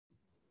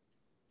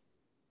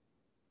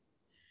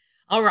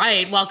All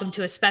right, welcome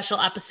to a special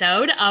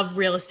episode of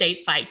Real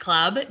Estate Fight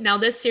Club. Now,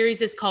 this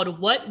series is called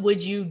What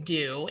Would You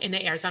Do? And it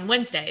airs on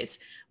Wednesdays.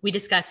 We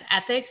discuss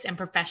ethics and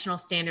professional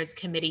standards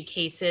committee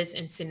cases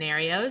and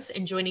scenarios.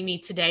 And joining me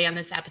today on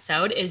this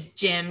episode is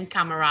Jim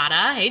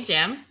Camarada. Hey,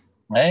 Jim.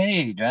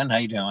 Hey, Jen, how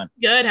you doing?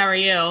 Good. How are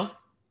you?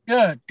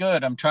 Good,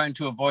 good. I'm trying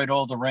to avoid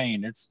all the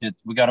rain.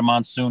 We got a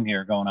monsoon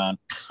here going on.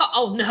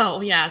 Oh,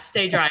 no. Yeah,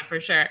 stay dry for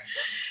sure.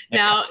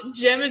 Now,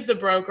 Jim is the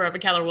broker of a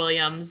Keller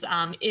Williams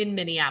in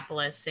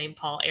Minneapolis, St.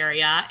 Paul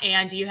area.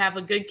 And you have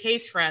a good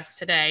case for us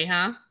today,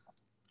 huh?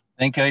 I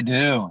think I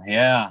do.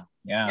 Yeah, Let's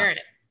yeah. hear it.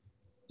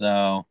 So,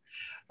 all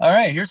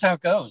right, here's how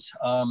it goes.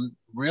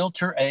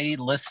 Realtor A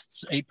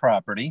lists a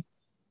property,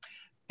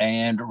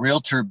 and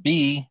Realtor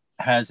B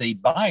has a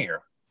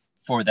buyer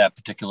for that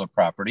particular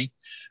property,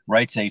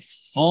 writes a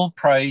full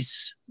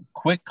price,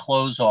 quick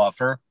close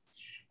offer,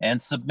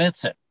 and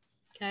submits it.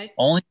 Okay.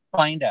 Only to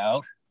find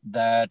out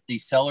that the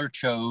seller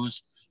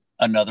chose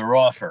another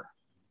offer.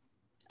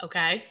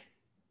 Okay.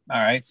 All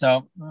right,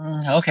 so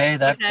okay,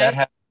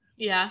 Okay.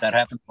 Yeah. that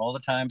happens all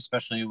the time,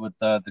 especially with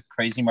the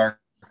crazy market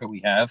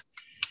we have.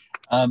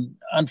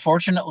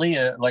 Unfortunately,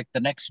 like the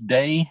next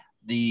day,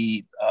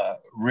 the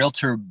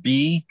realtor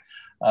B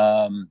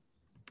um,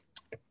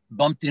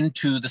 bumped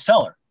into the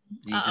seller.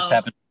 He just Uh-oh.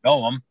 happened to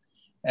know him,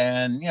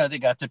 and they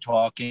got to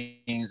talking.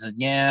 He said,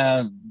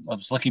 "Yeah, I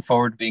was looking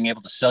forward to being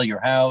able to sell your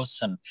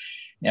house, and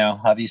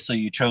obviously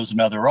you chose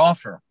another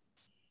offer."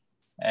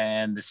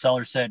 And the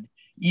seller said,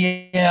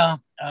 "Yeah,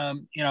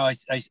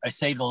 I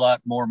saved a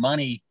lot more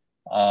money,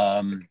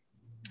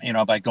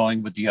 by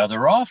going with the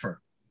other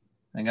offer."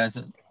 And the guy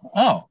said,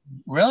 "Oh,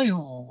 really?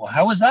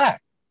 How was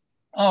that?"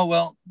 "Oh,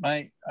 well,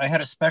 I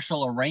had a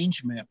special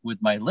arrangement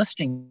with my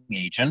listing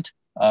agent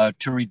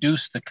to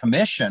reduce the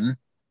commission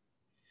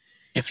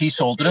if he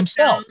sold it It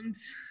himself."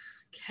 sounds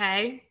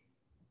okay.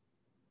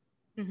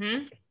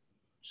 Mm-hmm.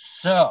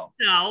 So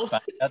So,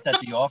 found out that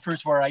the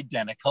offers were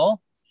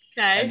identical,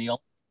 and okay. the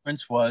only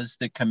difference was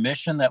the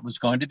commission that was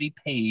going to be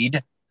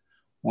paid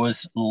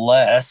was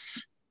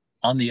less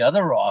on the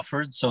other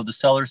offer. So the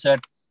seller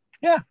said,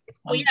 "Yeah,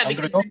 Well, I'm yeah, I'm going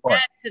because to go the for it."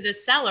 net to the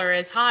seller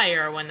is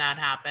higher when that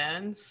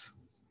happens.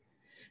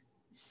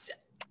 S-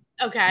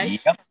 Okay.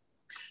 Yep.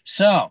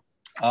 So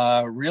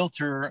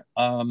realtor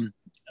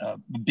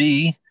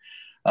B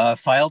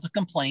filed a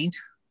complaint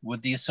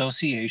with the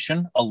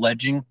association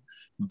alleging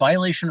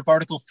violation of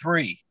Article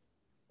 3.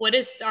 What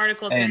does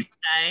Article 3 And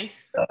say?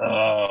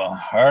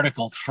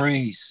 Article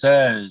 3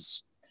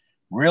 says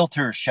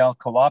realtors shall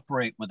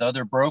cooperate with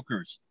other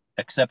brokers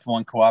except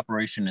when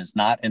cooperation is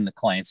not in the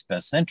client's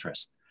best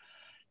interest.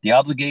 The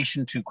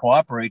obligation to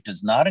cooperate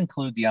does not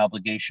include the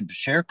obligation to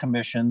share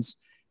commissions,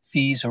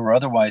 fees, or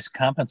otherwise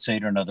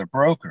compensate another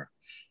broker.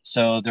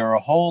 So there are a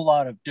whole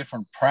lot of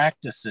different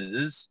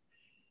practices.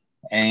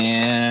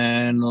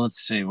 And let's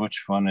see,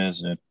 which one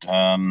is it?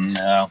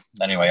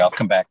 Anyway, I'll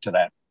come back to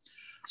that.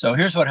 So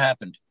here's what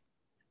happened.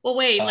 Well,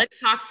 wait, Uh, let's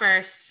talk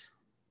first.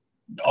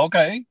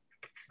 okay.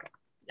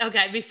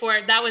 Okay,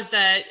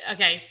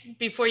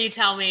 before you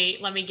tell me,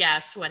 let me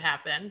guess what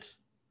happened.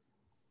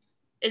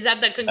 Is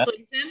that the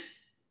conclusion?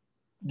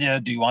 Yeah.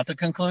 Do you want the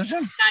conclusion?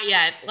 Not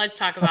yet. Let's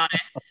talk about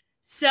it.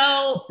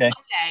 So, Okay.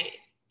 okay,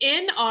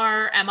 in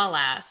our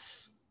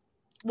MLS,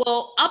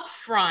 well, up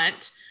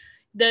front,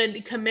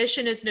 the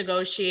commission is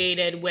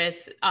negotiated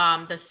with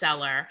the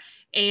seller,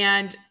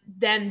 and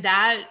then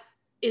that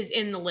is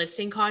in the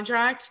listing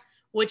contract,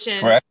 which in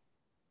Correct.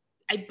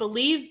 I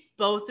believe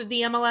both of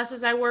the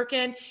MLSs I work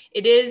in,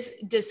 it is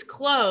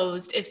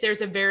disclosed if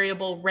there's a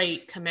variable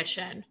rate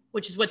commission,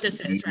 which is what this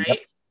is, Yep.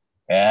 right?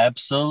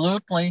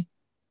 Absolutely.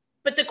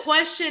 But the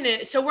question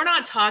is, so we're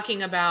not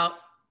talking about,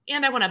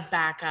 and I want to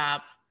back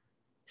up.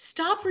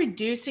 Stop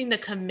reducing the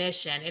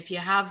commission if you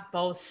have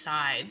both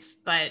sides.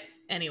 But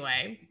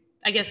anyway,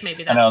 I guess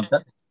maybe I that's know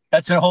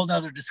that's a whole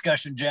nother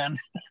discussion, Jen.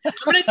 I'm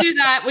gonna do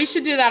that. We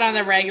should do that on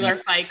the regular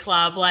Fight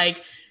Club.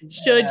 Like,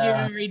 should you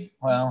Yeah.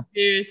 Well,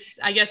 reduce?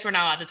 I guess we're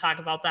not allowed to talk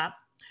about that.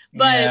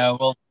 But yeah.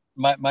 Well,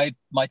 my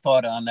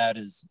thought on that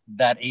is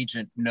that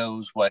agent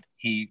knows what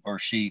he or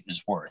she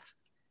is worth.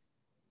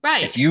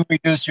 right. If you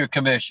reduce your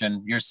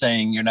commission, you're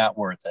saying you're not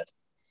worth it,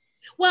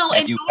 Well,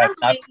 and and you have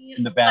not normally,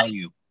 proven the like,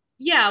 value.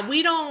 yeah,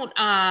 we don't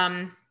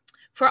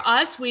for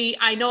us,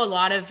 I know a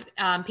lot of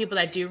people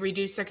that do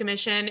reduce their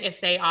commission if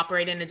they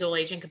operate in a dual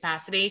agent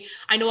capacity.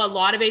 I know a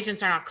lot of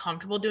agents are not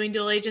comfortable doing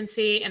dual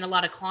agency, and a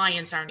lot of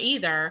clients aren't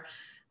either.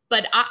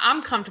 But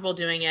I'm comfortable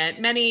doing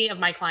it. Many of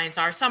my clients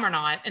are, some are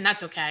not, and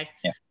that's okay.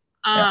 Yeah.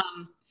 Yeah.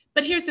 Um,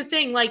 but here's the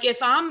thing: like,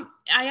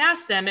 I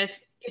ask them if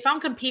I'm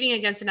competing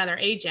against another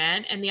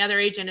agent, and the other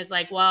agent is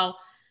like, well,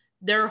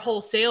 their whole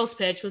sales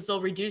pitch was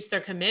they'll reduce their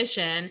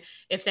commission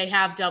if they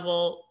have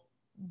double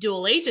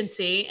dual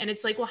agency, and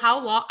it's like, well,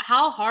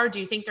 how hard do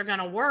you think they're going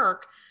to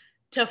work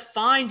to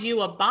find you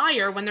a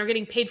buyer when they're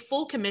getting paid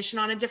full commission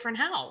on a different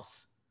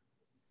house?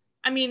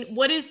 I mean,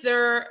 what is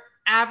their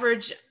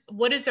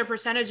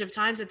percentage of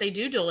times that they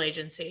do dual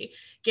agency?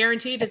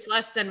 Guaranteed it's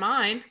less than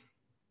mine.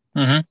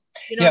 Mm-hmm.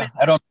 You know what I Yeah.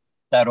 I don't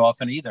that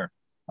often either.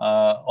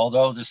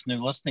 Although this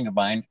new listing of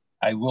mine,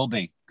 I will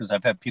be, because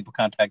I've had people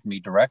contact me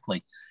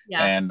directly,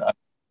 Yeah. and I'm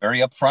very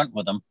upfront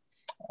with them.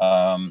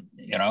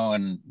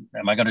 And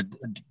am I going to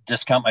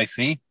discount my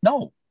fee?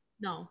 No,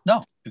 No.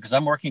 no, because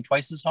I'm working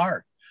twice as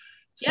hard.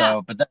 Yeah.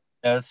 So, but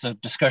that's a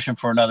discussion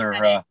for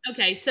another.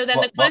 Okay, so then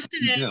the What question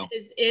we can do.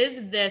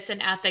 is this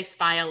an ethics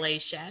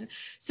violation?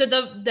 So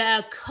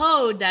the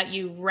code that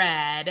you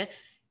read,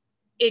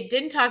 it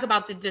didn't talk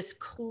about the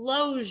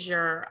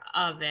disclosure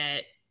of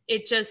it.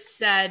 It just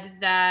said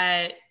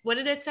that, what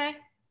did it say?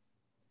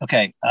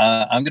 Okay,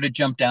 I'm going to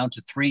jump down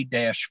to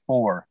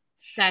 3-4.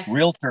 Okay.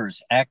 Realtors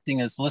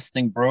acting as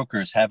listing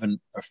brokers have an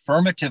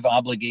affirmative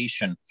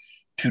obligation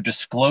to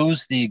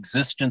disclose the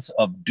existence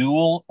of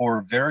dual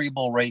or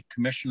variable rate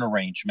commission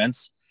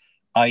arrangements,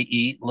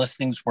 i.e.,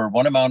 listings where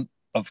one amount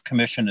of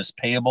commission is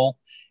payable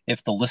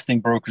if the listing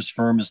broker's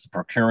firm is the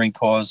procuring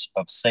cause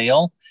of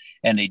sale,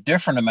 and a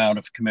different amount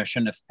of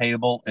commission if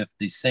payable if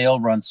the sale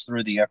runs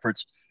through the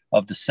efforts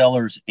of the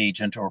seller's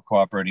agent or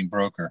cooperating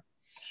broker.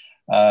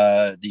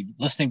 The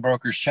listing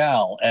broker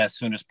shall, as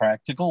soon as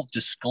practical,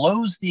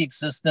 disclose the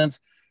existence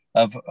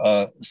of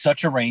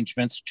such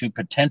arrangements to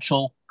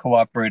potential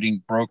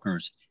cooperating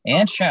brokers,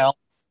 and shall,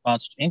 in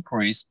response to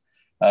inquiries,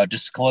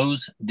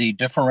 disclose the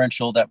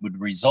differential that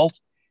would result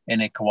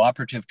in a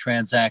cooperative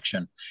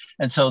transaction.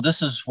 And so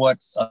this is what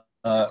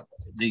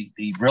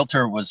the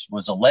realtor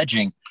was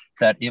alleging,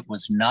 that it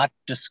was not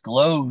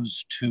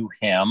disclosed to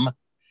him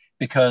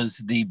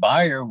because the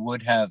buyer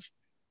would have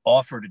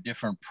offered a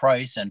different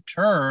price and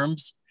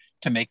terms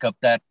to make up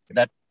that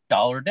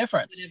dollar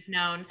difference. Would have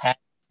known. Had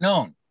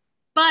known.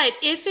 But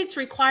if it's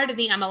required in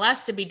the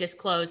MLS to be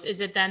disclosed, is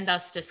it then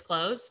thus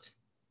disclosed?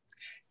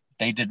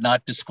 They did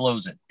not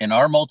disclose it. In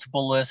our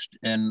multiple list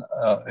in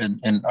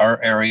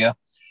our area,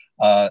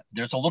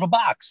 there's a little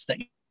box that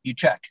you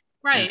check.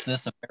 Right. Is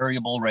this a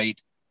variable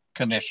rate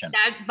commission?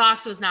 That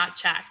box was not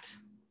checked.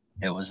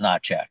 It was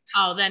not checked.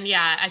 Oh, then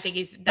yeah, I think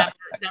that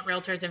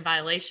realtor's in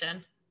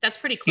violation. That's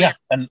pretty clear.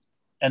 Yeah,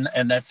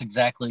 and that's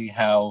exactly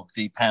how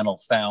the panel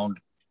found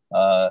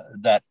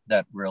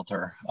that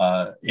realtor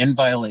in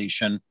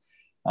violation.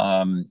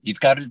 You've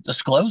got to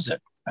disclose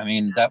it. I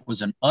mean, that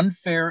was an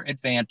unfair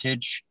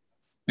advantage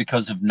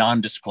because of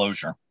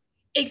non-disclosure.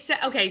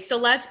 Okay, so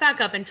let's back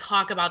up and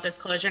talk about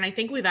disclosure. And I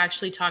think we've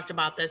actually talked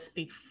about this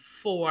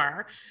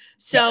before.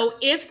 So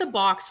if the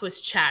box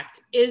was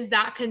checked, is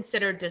that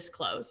considered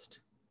disclosed?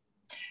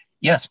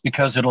 Yes,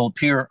 because it'll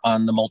appear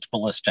on the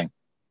multiple listing.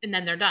 And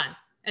then they're done.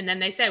 And then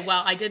they say,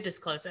 well, I did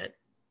disclose it.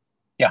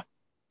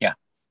 Yeah.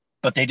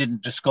 But they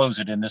didn't disclose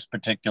it in this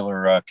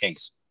particular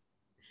case.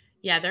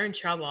 Yeah, they're in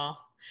trouble.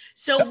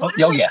 So what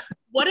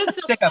is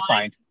the fine?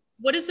 Fined.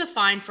 What is the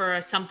fine for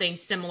something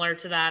similar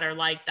to that or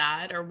like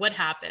that? Or what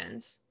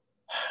happens?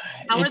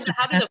 How do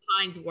the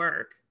fines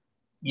work?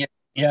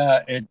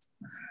 Yeah.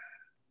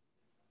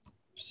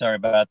 Sorry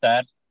about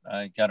that.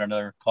 I got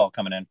another call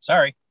coming in.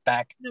 Sorry,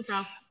 back. No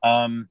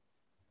problem.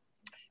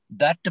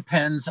 That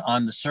depends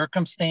on the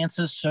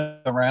circumstances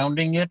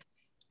surrounding it.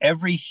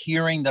 Every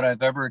hearing that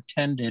I've ever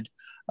attended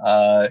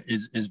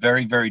is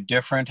very, very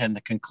different, and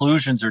the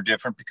conclusions are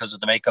different because of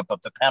the makeup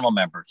of the panel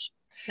members.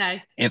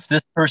 Okay. If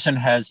this person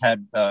has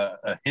had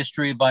a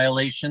history of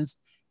violations,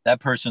 that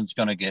person's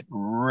going to get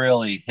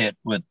really hit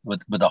with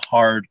a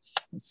hard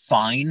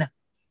fine.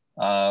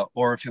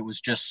 Or if it was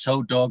just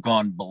so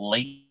doggone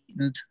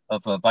blatant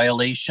of a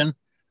violation,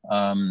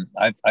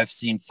 I've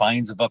seen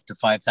fines of up to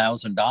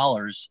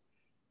 $5,000.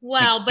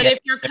 Well, but if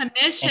your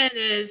commission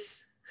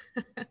is,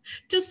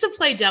 just to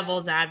play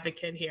devil's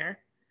advocate here,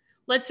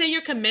 let's say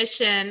your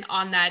commission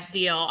on that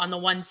deal on the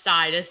one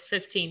side is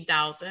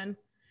 $15,000.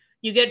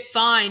 You get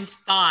fined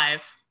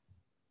 $5,000.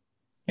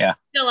 Yeah.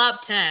 Still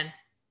up 10.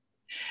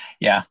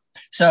 Yeah.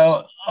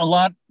 So a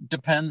lot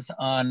depends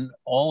on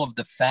all of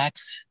the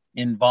facts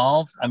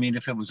involved. I mean,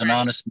 if it was an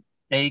honest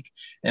mistake,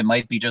 it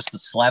might be just a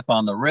slap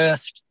on the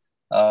wrist,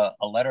 a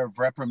letter of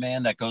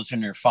reprimand that goes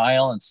in your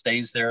file and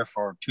stays there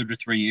for 2 to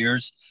 3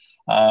 years.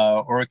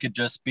 Or it could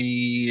just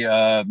be,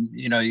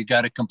 you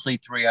got to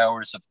complete 3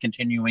 hours of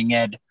continuing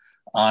ed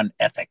on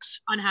ethics.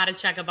 On how to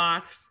check a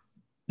box.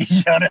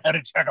 How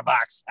to check a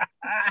box.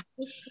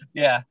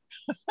 Yeah.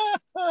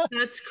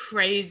 That's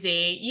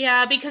crazy.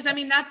 Yeah, because I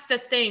mean, that's the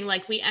thing.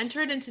 Like, we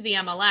entered into the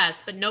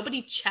MLS, but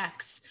nobody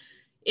checks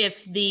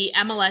if the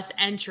MLS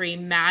entry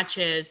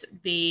matches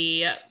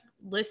the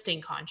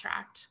listing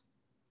contract.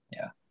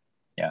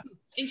 Yeah.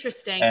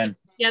 Interesting.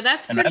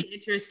 That's pretty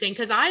interesting,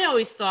 because I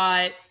always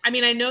thought, I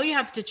mean, I know you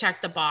have to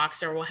check the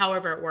box or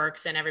however it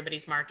works in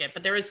everybody's market,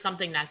 but there is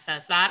something that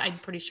says that, I'm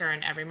pretty sure,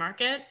 in every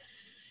market.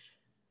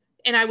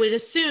 And I would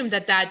assume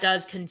that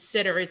does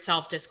consider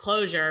itself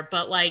disclosure,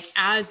 but like,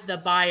 as the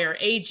buyer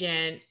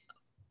agent,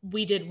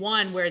 we did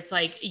one where it's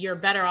like, you're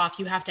better off,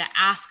 you have to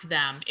ask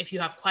them if you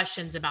have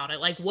questions about it.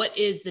 Like, what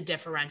is the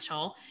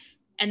differential?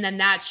 And then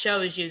that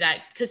shows you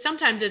that, because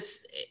sometimes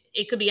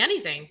it could be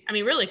anything. I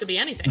mean, really, it could be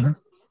anything. Mm-hmm.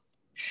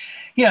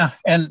 Yeah.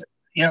 And,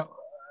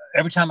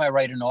 every time I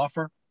write an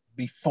offer,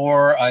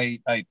 before I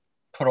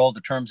put all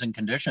the terms and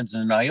conditions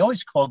in, I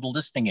always call the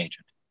listing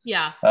agent.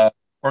 Yeah.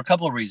 for a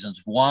couple of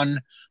reasons.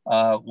 One,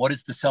 what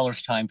is the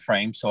seller's time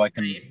frame, so I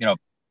can, Right.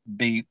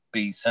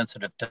 be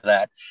sensitive to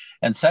that.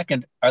 And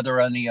second, are there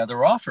any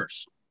other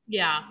offers?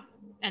 Yeah.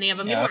 Any of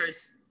them You know,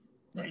 yours?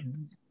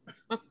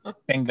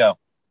 bingo.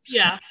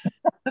 Yeah.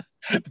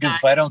 Because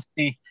if I don't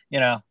see,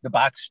 the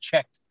box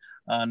checked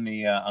on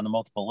the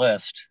multiple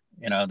list,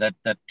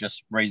 that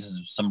just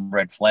raises some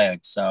red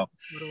flags. So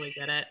Totally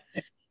get it.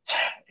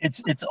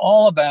 it's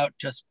all about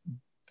just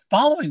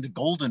following the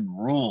golden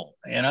rule.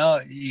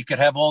 You could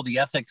have all the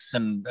ethics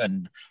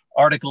and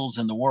articles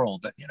in the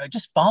world, but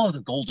just follow the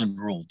golden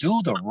rule.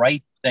 Do the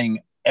right thing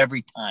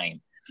every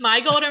time. My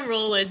golden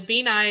rule is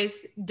be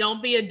nice,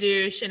 don't be a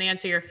douche, and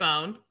answer your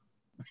phone.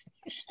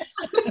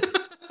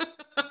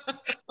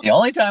 The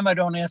only time I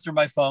don't answer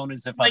my phone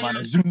is if I'm on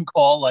a Zoom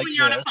call like when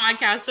you're this, on a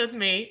podcast with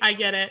me. I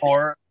get it.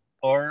 or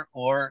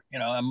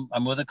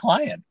I'm with a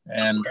client,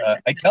 and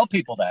I tell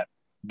people that,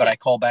 but I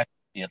call back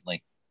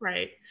immediately.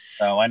 Right.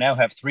 So I now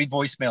have 3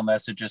 voicemail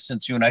messages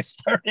since you and I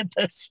started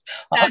this.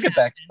 I'll get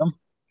back to them.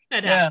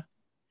 Yeah.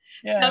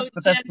 So,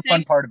 but that's the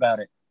fun part about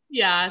it.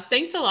 Yeah.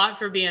 Thanks a lot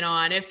for being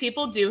on. If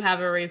people do have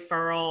a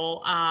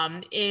referral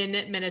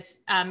in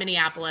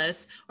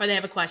Minneapolis, or they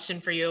have a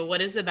question for you,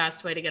 what is the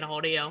best way to get a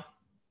hold of you?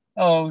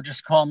 Oh,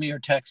 just call me or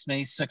text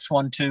me,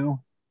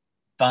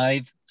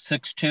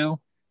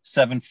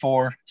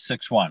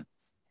 612-562-7461.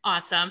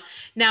 Awesome.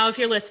 Now, if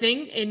you're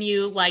listening and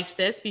you liked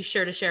this, be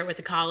sure to share it with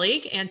a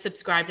colleague and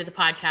subscribe to the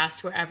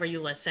podcast wherever you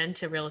listen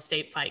to Real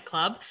Estate Fight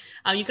Club.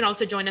 You can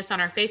also join us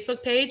on our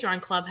Facebook page or on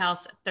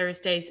Clubhouse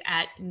Thursdays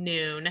at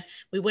noon.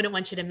 We wouldn't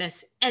want you to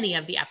miss any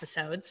of the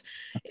episodes.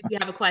 If you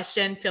have a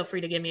question, feel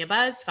free to give me a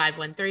buzz,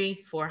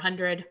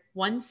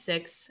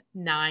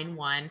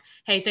 513-400-1691.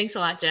 Hey, thanks a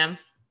lot, Jim.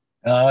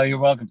 You're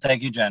welcome.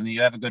 Thank you, Jen.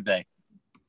 You have a good day.